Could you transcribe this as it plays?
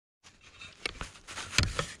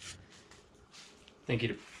Thank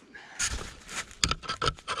you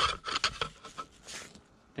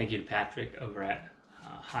to Patrick over at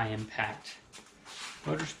High Impact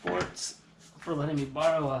Motorsports for letting me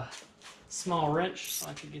borrow a small wrench so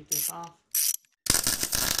I could get this off.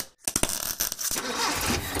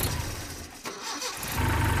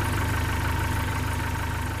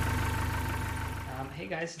 Hey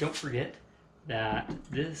guys, don't forget that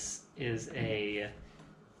this is a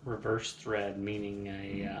reverse thread, meaning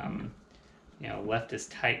a left is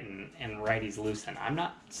tighten and right is loosen. I'm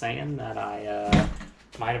not saying that I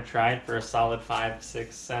might have tried for a solid 5,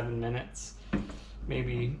 6, 7 minutes.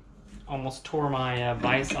 Maybe almost tore my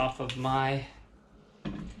vise off of my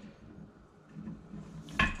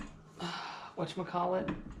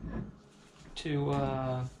whatchamacallit, to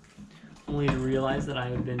only to realize that I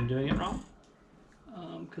have been doing it wrong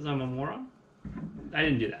because I'm a moron. I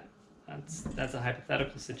didn't do that. That's a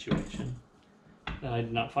hypothetical situation that I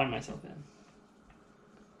did not find myself in.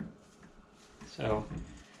 So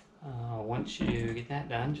once you get that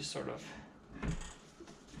done, just sort of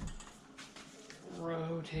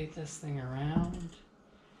rotate this thing around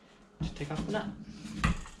to take off the nut.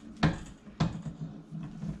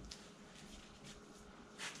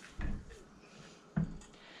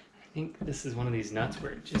 I think this is one of these nuts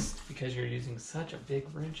where it just, because you're using such a big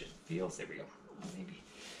wrench, it feels, there we go, maybe,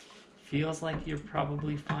 feels like you're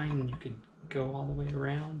probably fine and you could go all the way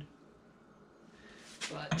around,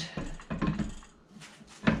 but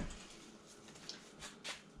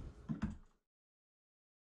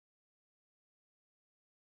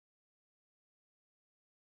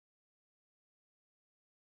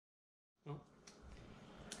well,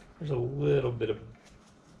 there's a little bit of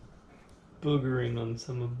boogering on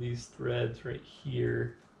some of these threads right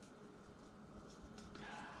here.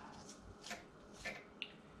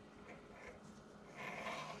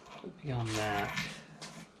 Beyond that,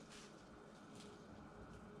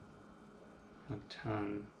 a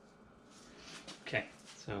ton. Okay,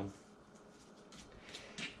 so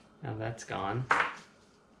now that's gone.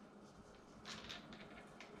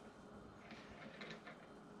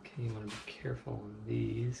 Okay, you want to be careful on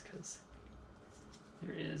these because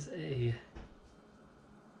there is a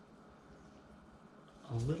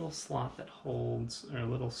little slot that holds, or a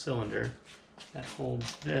little cylinder that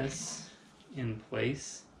holds this in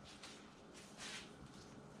place.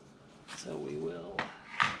 So we will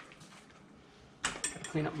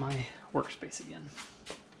clean up my workspace again.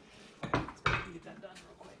 Let's get that done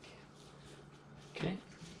real quick. Okay.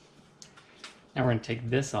 Now we're going to take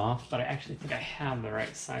this off, but I actually think I have the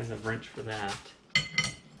right size of wrench for that. But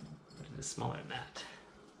it is smaller than that.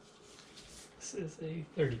 This is a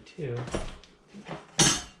 32.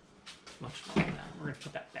 Much smaller than that. We're going to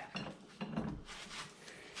put that back.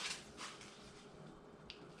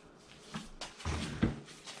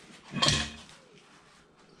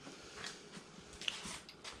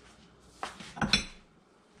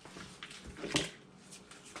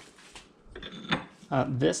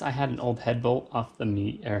 This, I had an old head bolt off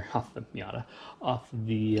the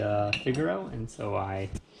Figaro, and so I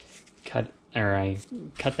cut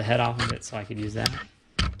the head off of it so I could use that.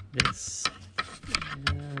 This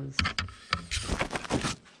is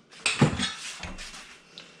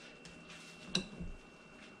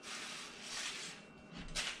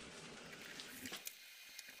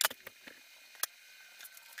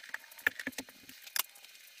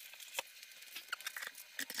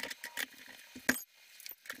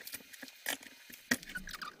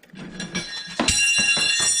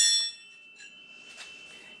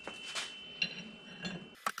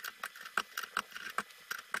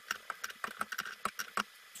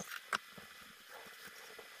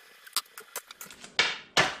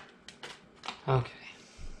okay.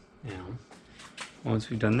 Now, once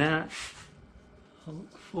we've done that, I'll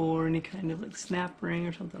look for any kind of like snap ring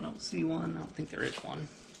or something. I don't see one. I don't think there is one.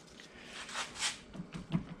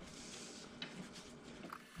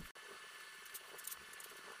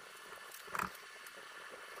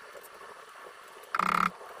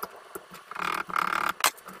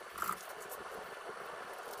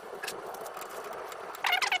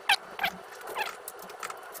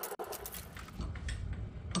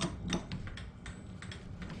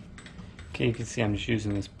 Okay, you can see I'm just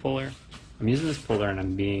using this puller. I'm using this puller and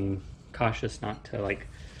I'm being cautious not to like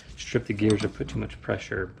strip the gears or put too much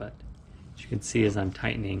pressure, but as you can see as I'm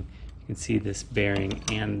tightening, you can see this bearing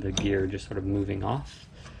and the gear just sort of moving off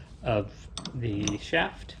of the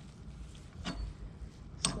shaft.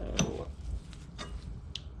 So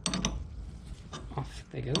off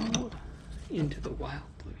they go into the wild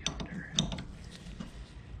blue yonder.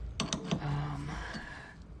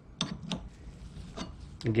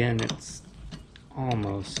 Again, it's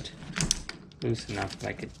almost loose enough that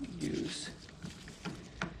I could use.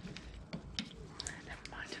 Never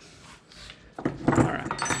mind.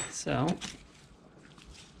 Alright, so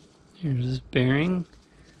here's this bearing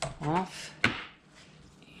off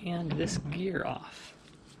and this gear off.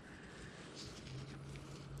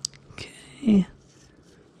 Okay.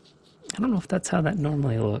 I don't know if that's how that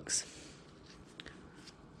normally looks.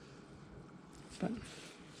 But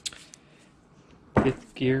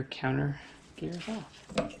fifth gear counter gear is off.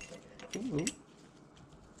 Ooh.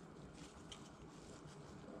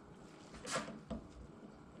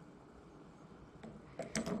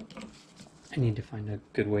 I need to find a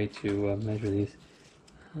good way to measure these.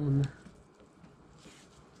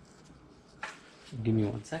 Give me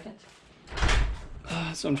 1 second.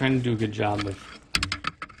 So I'm trying to do a good job of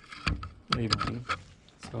labeling.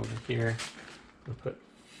 So over here, we'll put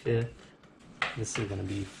fifth. This is going to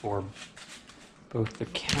be for both the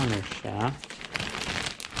counter shaft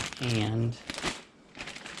and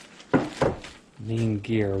main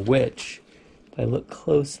gear, which, if I look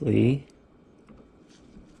closely,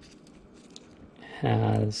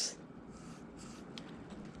 has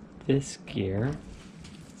this gear,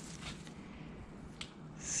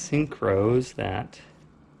 synchros that,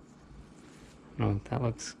 I don't know if that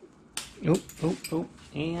looks,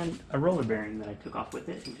 and a roller bearing that I took off with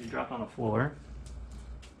it and just dropped on the floor.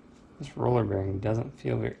 This roller bearing doesn't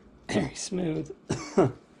feel very, very smooth.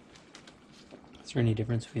 Is there any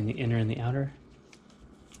difference between the inner and the outer?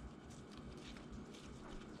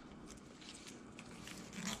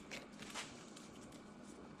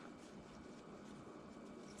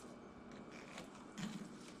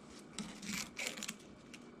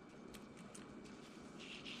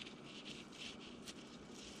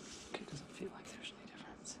 Okay, doesn't feel like there's any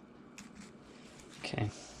difference. Okay.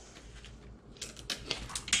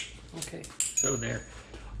 Okay, so there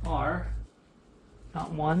are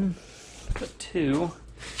not one, but two.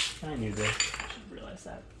 I knew this. I should realize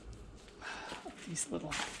that. These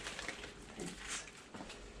little things.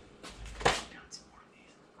 Down some more of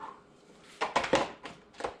these.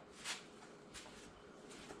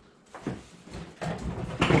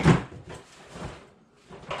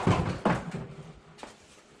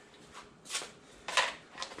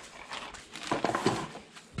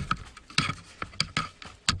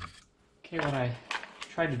 Okay, what I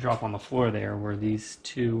tried to drop on the floor there were these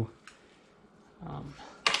two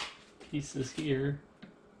pieces here.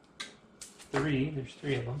 There's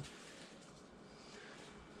three of them.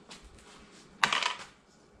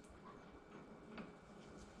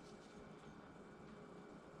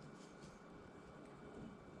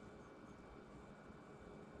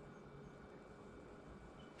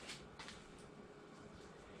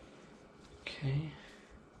 Okay.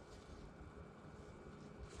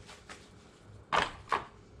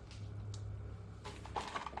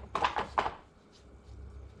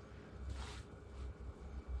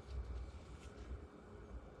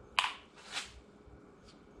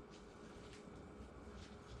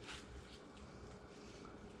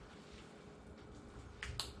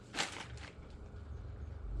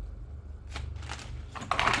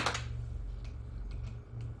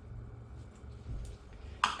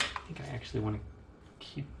 I think I actually want to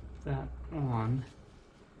keep that on.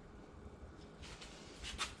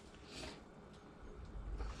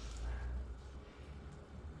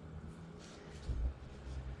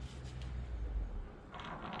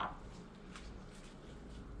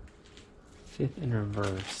 Fifth in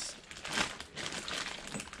reverse.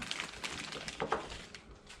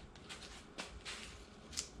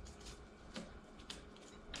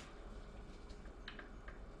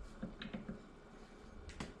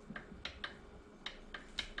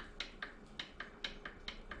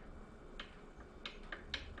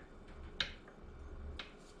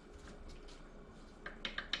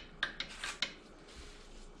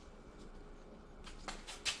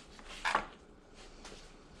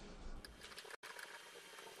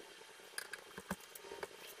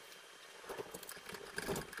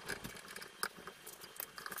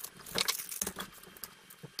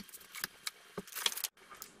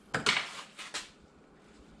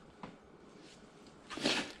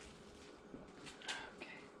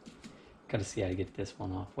 Got to see how to get this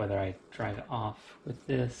one off, whether I drive it off with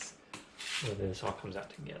this or this all comes out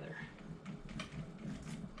together.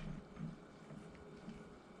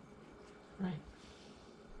 Right.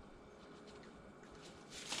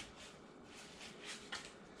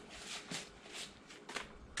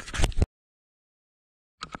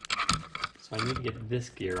 So I need to get this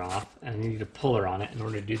gear off, and I need a puller on it. In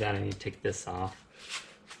order to do that, I need to take this off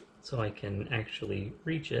so I can actually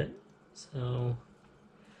reach it. So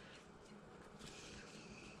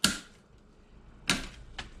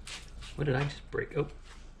What did I just break? Oh.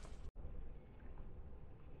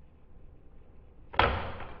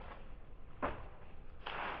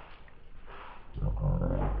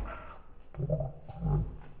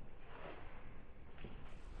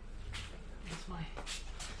 That's my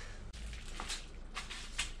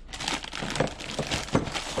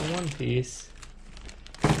one piece.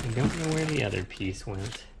 I don't know where the other piece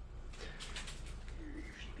went.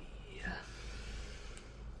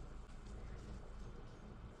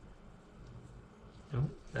 No,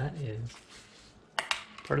 that is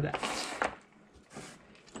part of that.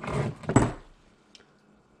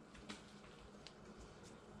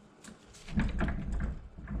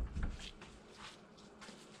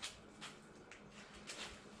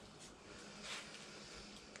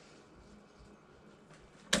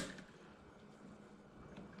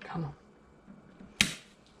 Come on.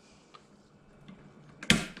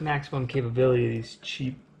 Maximum capability of these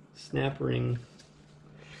cheap snap ring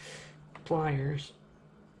pliers.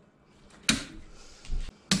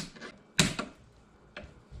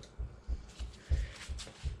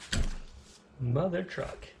 Mother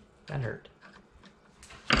truck. That hurt.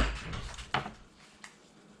 Oh,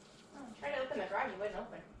 try to open the garage, you wouldn't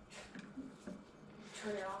open.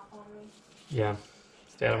 Turn it off on me. Yeah.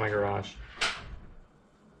 Stay out of my garage.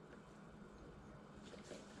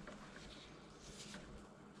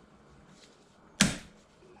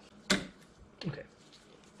 Okay.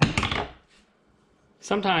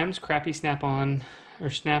 Sometimes crappy snap-on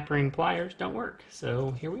or snap ring pliers don't work,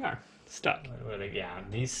 so here we are, stuck. Yeah,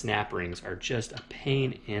 these snap rings are just a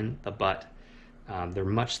pain in the butt. They're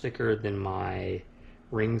much thicker than my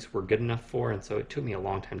rings were good enough for, and so it took me a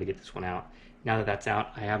long time to get this one out. Now that that's out,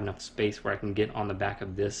 I have enough space where I can get on the back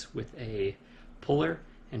of this with a puller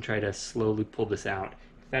and try to slowly pull this out.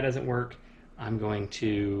 If that doesn't work, I'm going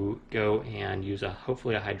to go and use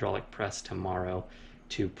hopefully a hydraulic press tomorrow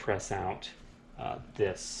to press out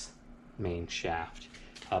this main shaft.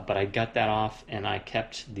 But I got that off, and I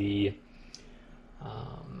kept the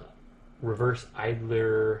reverse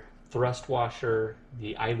idler thrust washer,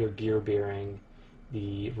 the idler gear bearing,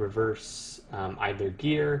 the reverse idler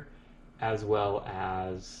gear, as well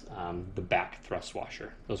as the back thrust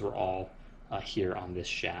washer. Those were all here on this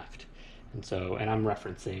shaft. And I'm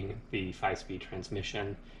referencing the 5-speed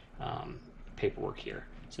transmission paperwork here.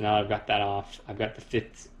 So now I've got that off. I've got the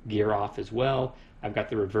 5th gear off as well. I've got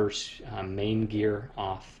the reverse main gear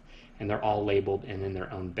off, and they're all labeled and in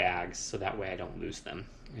their own bags, so that way I don't lose them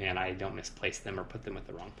and I don't misplace them or put them with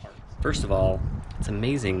the wrong parts. First of all, it's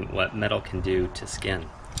amazing what metal can do to skin.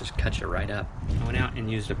 Just cuts you right up. I went out and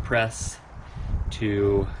used a press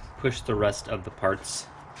to push the rest of the parts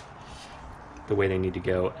the way they need to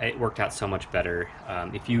go. It worked out so much better.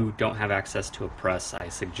 If you don't have access to a press, I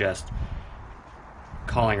suggest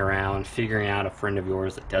calling around, figuring out a friend of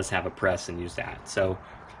yours that does have a press and use that. So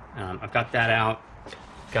I've got that out.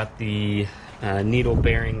 Got the needle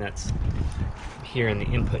bearing that's here in the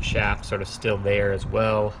input shaft sort of still there as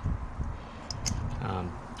well.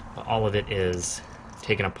 All of it is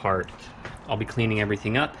taken apart. I'll be cleaning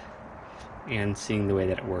everything up and seeing the way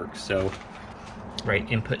that it works. So right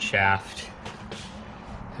input shaft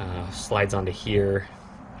slides onto here.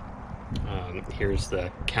 Here's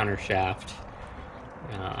the counter shaft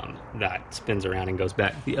that spins around and goes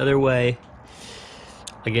back the other way.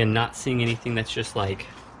 Again, not seeing anything that's just like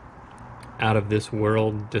out of this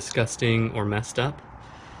world, disgusting or messed up.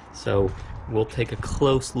 So we'll take a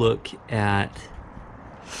close look at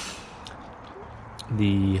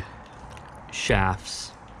the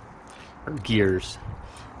shafts or gears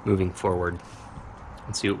moving forward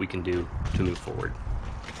and see what we can do to move forward.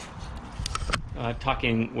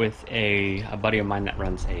 Talking with a buddy of mine that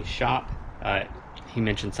runs a shop, he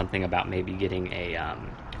mentioned something about maybe getting a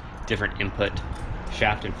different input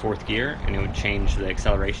shaft in 4th gear, and it would change the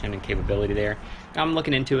acceleration and capability there. I'm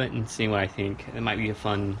looking into it and seeing what I think. It might be a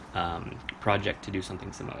fun project to do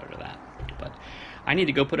something similar to that. But I need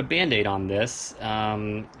to go put a Band-Aid on this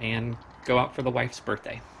and go out for the wife's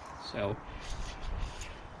birthday. So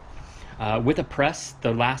with a press,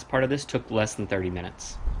 the last part of this took less than 30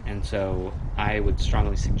 minutes. And so I would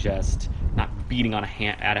strongly suggest not beating on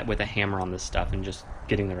at it with a hammer on this stuff and just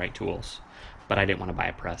getting the right tools. But I didn't want to buy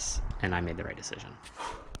a press, and I made the right decision.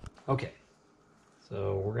 Okay,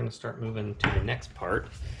 so we're going to start moving to the next part,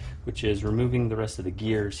 which is removing the rest of the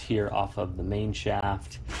gears here off of the main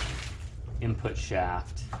shaft, input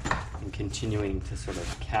shaft, and continuing to sort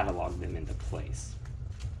of catalog them into place.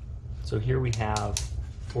 So here we have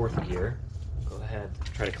 4th gear. Go ahead,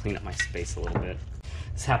 try to clean up my space a little bit.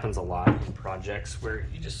 This happens a lot in projects where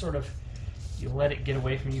you just sort of you let it get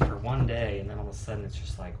away from you for one day, and then all of a sudden it's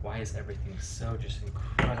just like, why is everything so just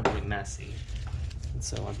incredibly messy? And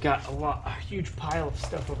so I've got a huge pile of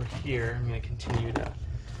stuff over here. I'm going to continue to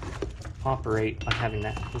operate by having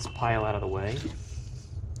this pile out of the way.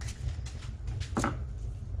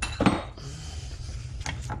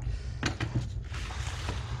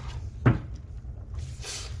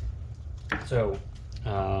 So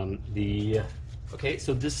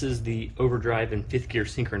so this is the overdrive and fifth gear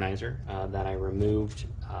synchronizer that I removed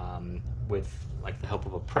with like the help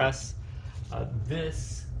of a press.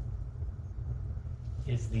 This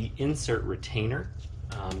is the insert retainer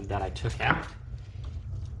that I took out,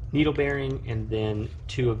 needle bearing, and then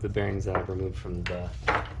two of the bearings that I've removed from the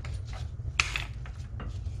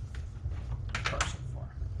car so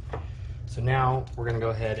far. So now we're going to go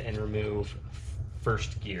ahead and remove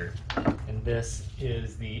first gear, and this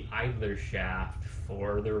is the idler shaft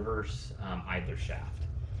for the reverse idler shaft.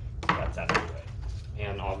 So that's out of the way,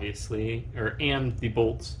 and obviously, and the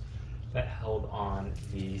bolts that held on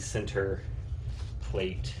the center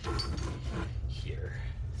plate here.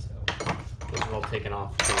 So those are all taken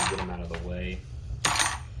off, so we get them out of the way.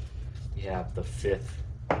 We have the fifth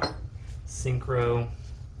synchro,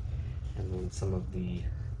 and then some of the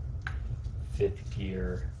fifth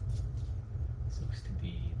gear. This looks to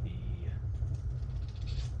be the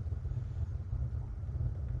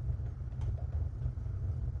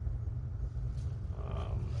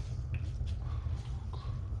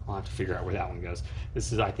I'll have to figure out where that one goes.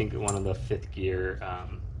 This is, I think, one of the fifth gear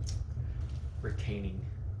retaining.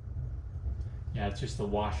 Yeah, it's just the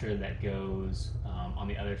washer that goes on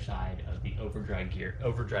the other side of the overdrive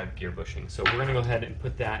gear bushing. So we're going to go ahead and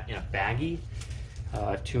put that in a baggie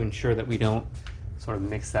to ensure that we don't sort of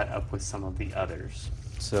mix that up with some of the others.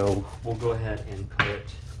 So we'll go ahead and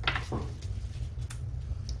put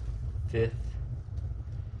fifth,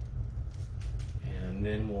 and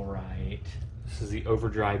then we'll write, this is the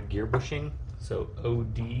overdrive gear bushing, so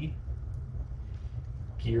OD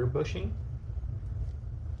gear bushing,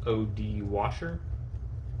 OD washer.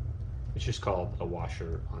 It's just called a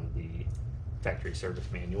washer on the factory service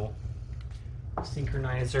manual.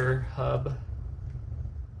 Synchronizer hub,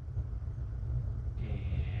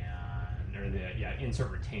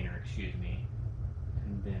 insert retainer, excuse me,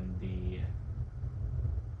 and then the,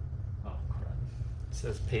 oh crud, it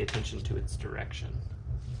says pay attention to its direction.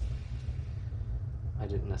 I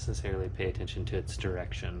didn't necessarily pay attention to its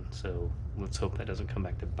direction, so let's hope that doesn't come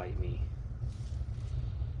back to bite me.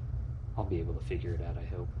 I'll be able to figure it out, I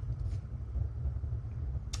hope.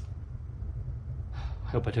 I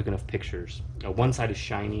hope I took enough pictures. One side is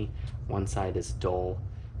shiny, one side is dull,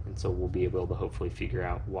 and so we'll be able to hopefully figure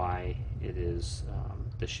out why it is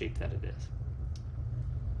the shape that it is.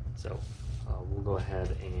 So we'll go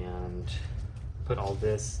ahead and put all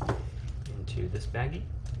this into this baggie.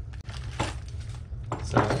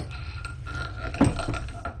 So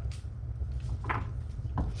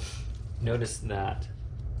notice that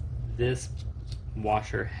this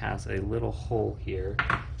washer has a little hole here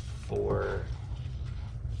for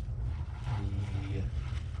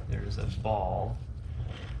there's a ball.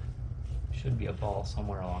 Should be a ball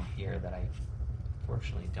somewhere along here that I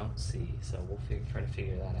fortunately don't see. So we'll try to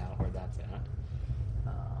figure that out, where that's at.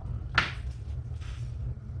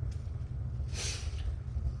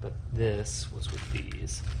 But this was with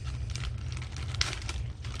these.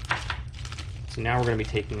 So now we're going to be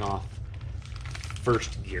taking off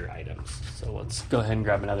first gear items. So let's go ahead and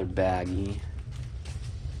grab another baggie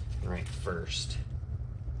and write first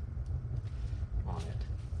on it.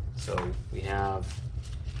 So we have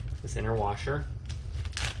this inner washer.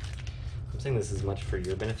 I'm saying this as much for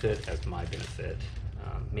your benefit as my benefit,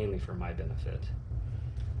 mainly for my benefit.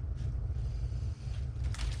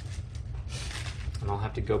 And I'll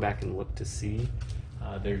have to go back and look to see.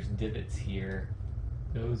 There's divots here.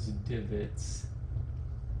 Those divots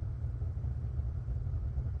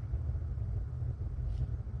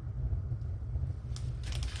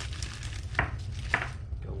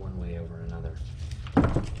go one way over another.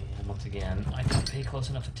 And once again, I didn't pay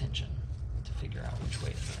close enough attention to figure out which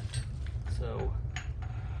way it went. So,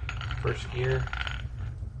 first gear,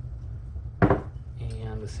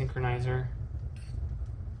 and the synchronizer,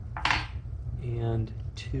 and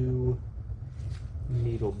two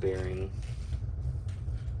needle bearing.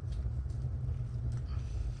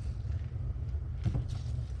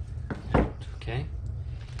 Okay,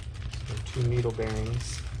 so two needle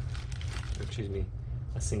bearings, or excuse me,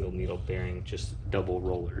 a single needle bearing, just double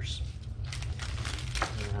rollers.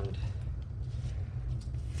 And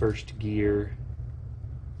first gear,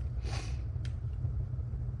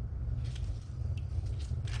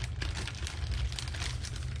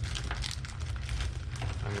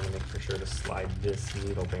 slide this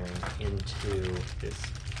needle bearing into this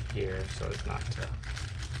here so as not to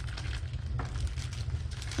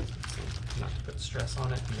put stress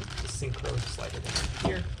on it, and the synchro, slide it in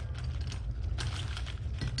here.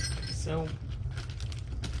 Like so.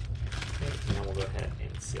 Okay, now we'll go ahead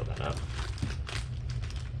and seal that up.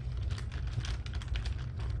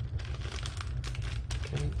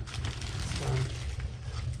 Okay, that's done.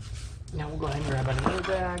 Now we'll go ahead and grab another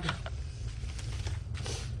bag.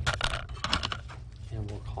 And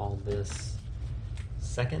we'll call this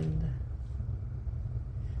second.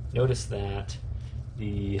 Notice that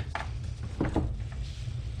the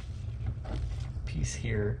piece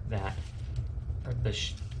here that, or the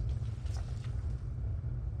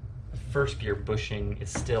first gear bushing is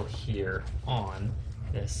still here on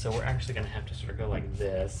this, so we're actually going to have to sort of go like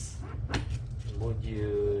this. We'll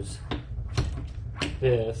use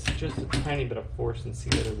this, just a tiny bit of force, and see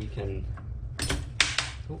whether we can,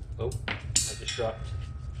 I just dropped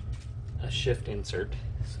a shift insert,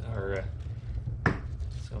 or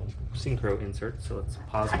so synchro insert, so let's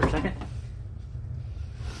pause for a second.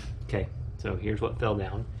 Okay, so here's what fell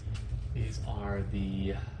down. These are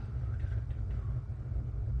the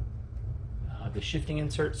shifting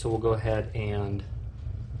insert, so we'll go ahead and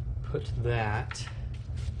put that,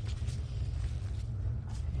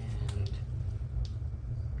 and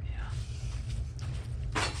yeah,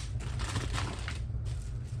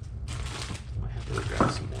 might have to grab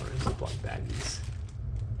some more Ziploc baggies.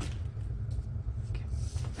 Okay.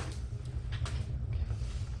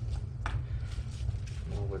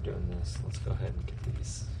 While we're doing this, let's go ahead and get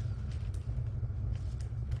these.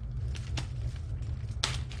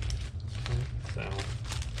 So I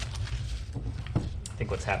think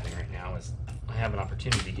what's happening right now is I have an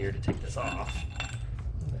opportunity here to take this off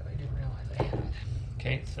that I didn't realize I had.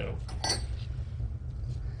 Okay, so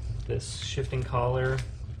this shifting collar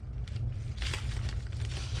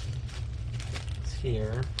is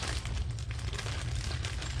here.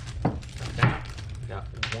 Okay, we got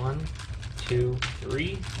 1, 2,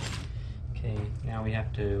 3. Okay, now we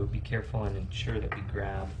have to be careful and ensure that we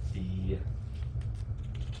grab the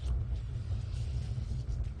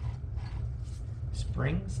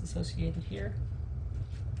springs associated here.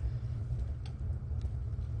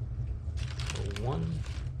 So 1,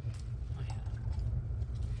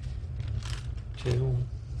 2,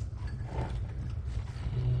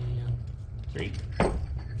 and 3. I'll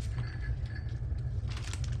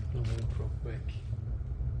move real quick.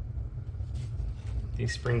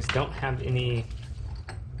 These springs don't have any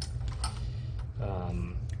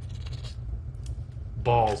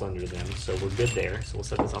balls under them, so we're good there. So we'll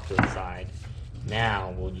set this off to the side.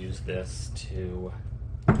 Now we'll use this to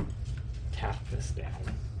tap this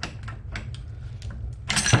down.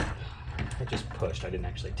 I just pushed, I didn't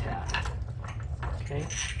actually tap. Okay.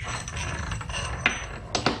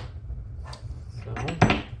 So,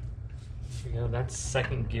 here we go, that's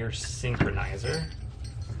second gear synchronizer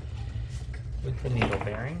with the needle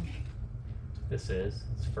bearing. It's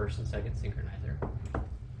first and second synchronizer.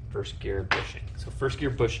 First gear bushing. So first gear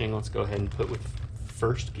bushing, let's go ahead and put with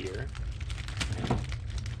first gear.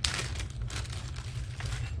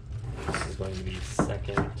 This is going to be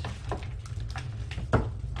second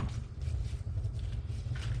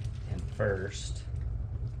and first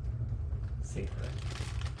synchro.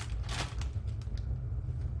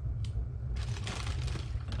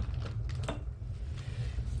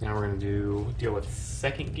 Now we're going to deal with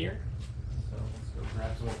second gear. So let's go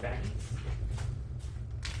grab some more baggies.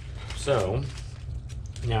 So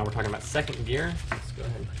now we're talking about second gear. Let's go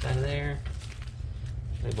ahead and put that in there.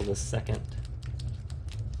 Label this second.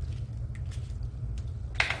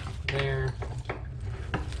 There.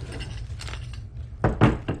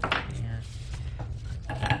 Here.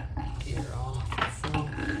 Gear off. So.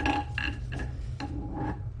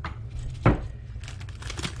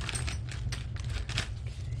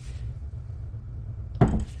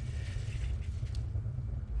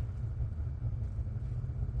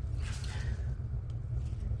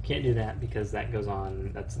 Can't do that because that goes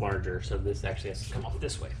on, that's larger, so this actually has to come off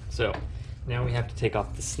this way. So now we have to take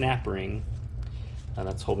off the snap ring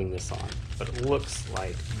that's holding this on. But it looks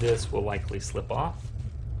like this will likely slip off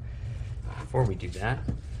before we do that.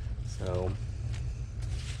 So,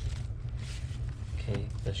 okay,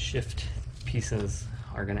 the shift pieces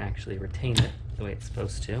are going to actually retain it the way it's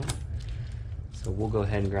supposed to. So we'll go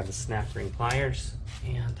ahead and grab the snap ring pliers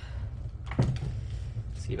and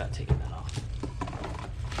see about taking that off.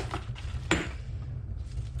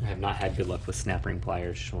 I have not had good luck with snap ring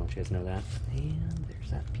pliers, just want you guys to know that. And there's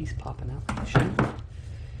that piece popping out.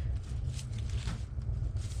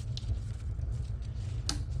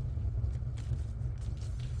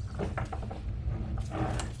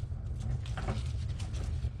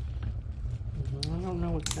 don't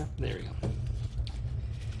know what's happening. There we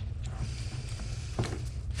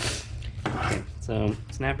go. Okay, so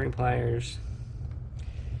snap ring pliers.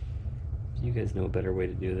 You guys know a better way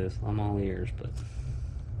to do this. I'm all ears, but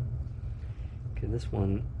okay, this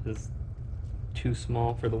one is too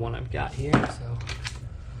small for the one I've got here, so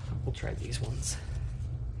we'll try these ones.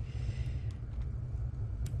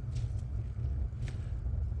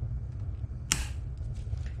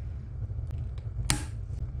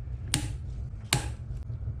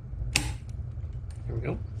 There we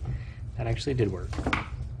go. That actually did work.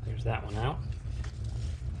 There's that one out.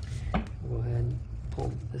 We'll go ahead and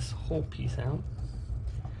pull this whole piece out.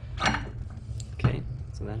 Okay,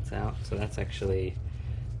 so that's out. So that's actually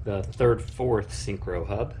the 3rd, 4th synchro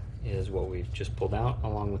hub is what we've just pulled out,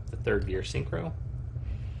 along with the 3rd gear synchro.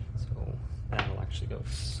 So that'll actually go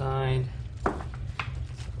aside. So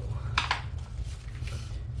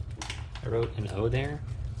I wrote an O there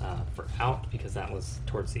for out because that was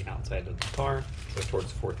towards the outside of the guitar, so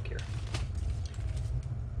towards 4th gear.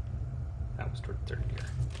 That was towards 3rd gear.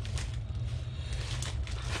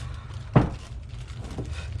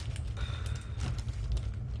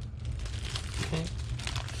 Okay,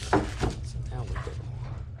 so now we go.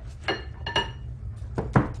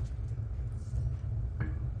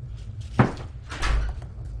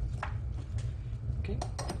 Okay,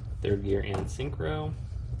 3rd gear and synchro.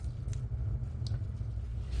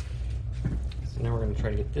 So now we're going to try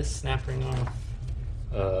to get this snap ring off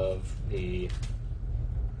of the,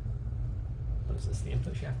 what is this, the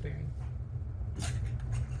input shaft bearing?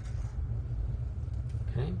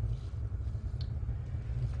 Okay.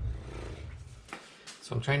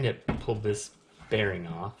 So I'm trying to pull this bearing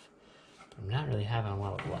off, but I'm not really having a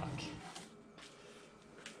lot of luck.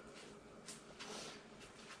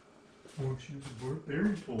 Why don't you use a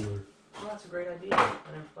bearing puller? Well, that's a great idea.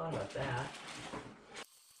 I never thought about that.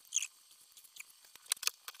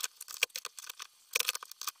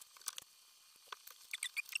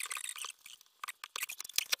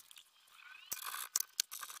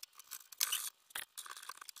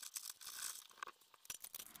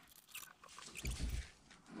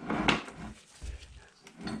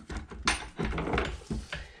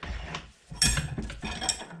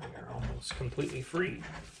 Completely free.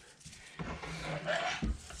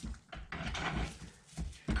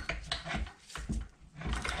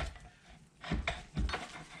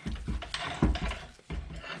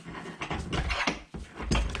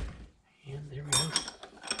 And there we go.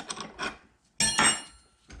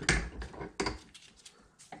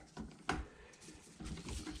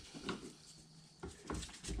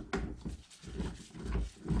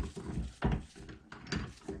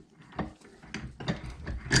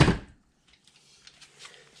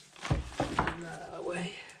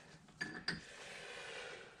 Way.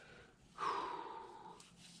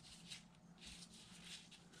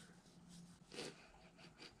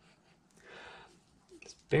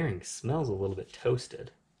 This bearing smells a little bit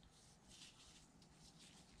toasted,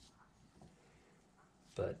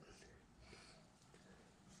 but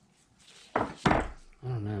I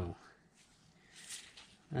don't know.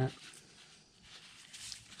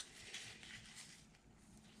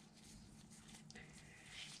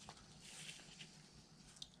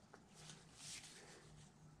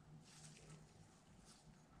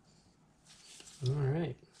 All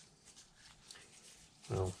right.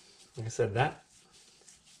 Well, like I said, that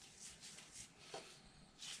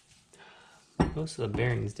most of the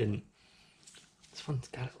bearings didn't. This one's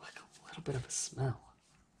got like a little bit of a smell.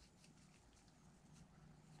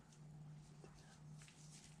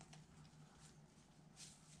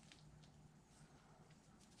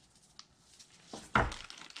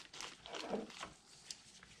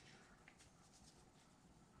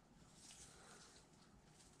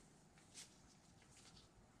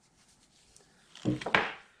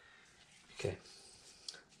 Okay.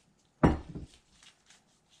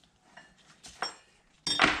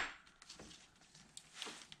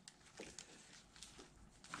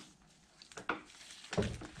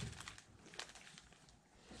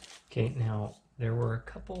 Okay, now there were a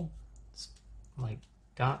couple like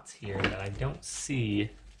dots here that I don't see,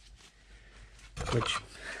 which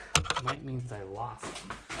might mean that I lost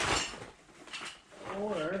them.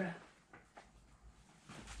 Or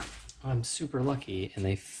I'm super lucky and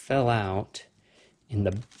they fell out in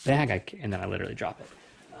the bag and then I literally drop it.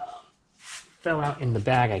 Fell out in the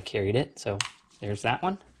bag I carried it, so there's that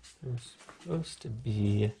one. There's supposed to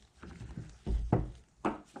be.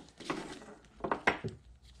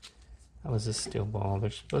 That was a steel ball.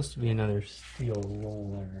 There's supposed to be another steel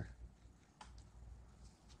roller.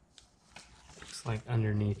 Looks like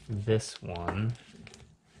underneath this one.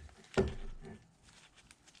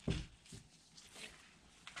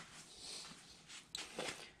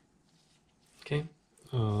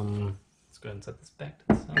 and set this back to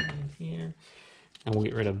the side here. And we'll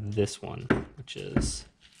get rid of this one, which is,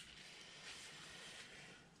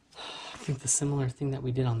 I think, the similar thing that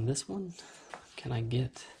we did on this one. Can I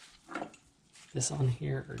get this on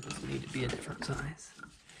here, or does it need to be a different size?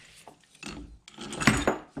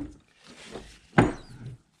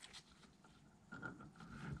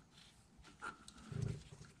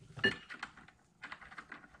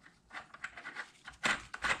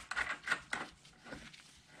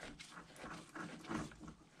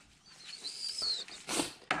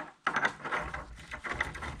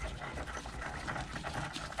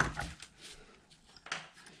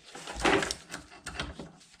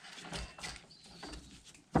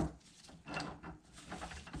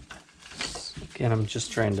 Again, I'm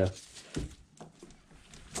just trying to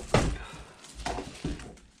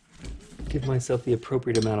give myself the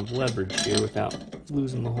appropriate amount of leverage here without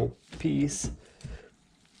losing the whole piece.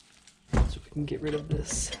 So we can get rid of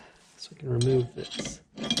this. So we can remove this.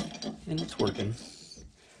 And it's working.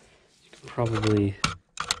 You can probably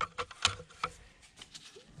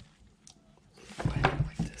go ahead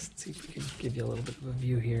like this. Let's see if we can give you a little bit of a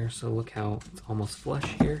view here. So look how it's almost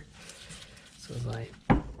flush here. So as I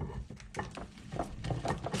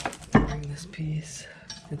bring this piece,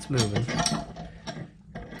 it's moving.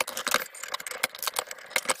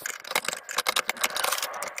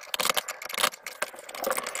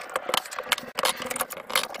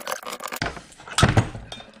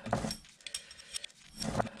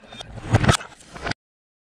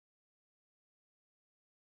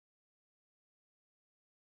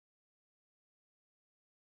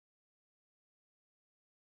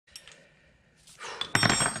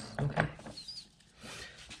 Okay.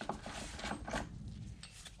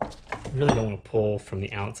 You really don't want to pull from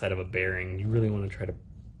the outside of a bearing. You really want to try to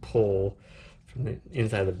pull from the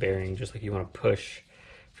inside of the bearing, just like you want to push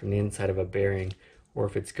from the inside of a bearing. Or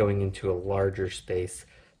if it's going into a larger space,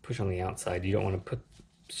 push on the outside. You don't want to put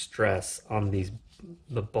stress on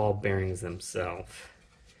the ball bearings themselves.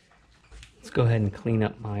 Let's go ahead and clean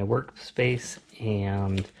up my workspace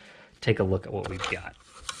and take a look at what we've got.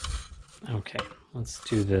 Okay, let's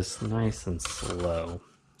do this nice and slow,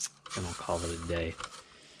 and I'll call it a day.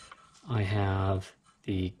 I have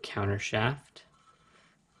the counter shaft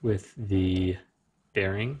with the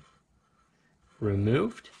bearing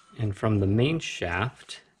removed, and from the main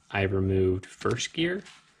shaft I removed first gear,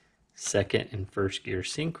 second and first gear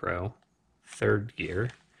synchro, third gear,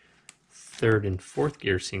 third and fourth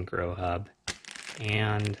gear synchro hub,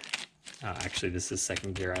 and actually this is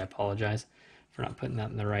second gear. I apologize for not putting that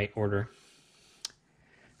in the right order.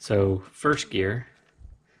 So first gear,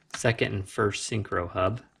 second and first synchro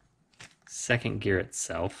hub, second gear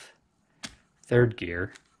itself, third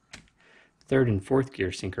gear, third and fourth gear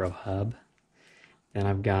synchro hub. Then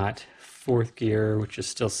I've got fourth gear, which is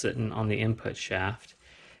still sitting on the input shaft,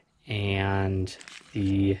 and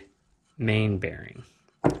the main bearing,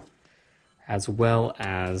 as well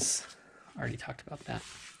as, I already talked about that.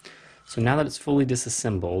 So now that it's fully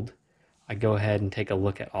disassembled, I go ahead and take a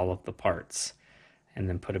look at all of the parts and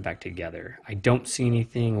then put it back together. I don't see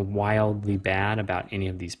anything wildly bad about any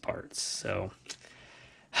of these parts, so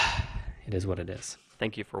it is what it is.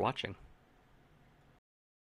 Thank you for watching.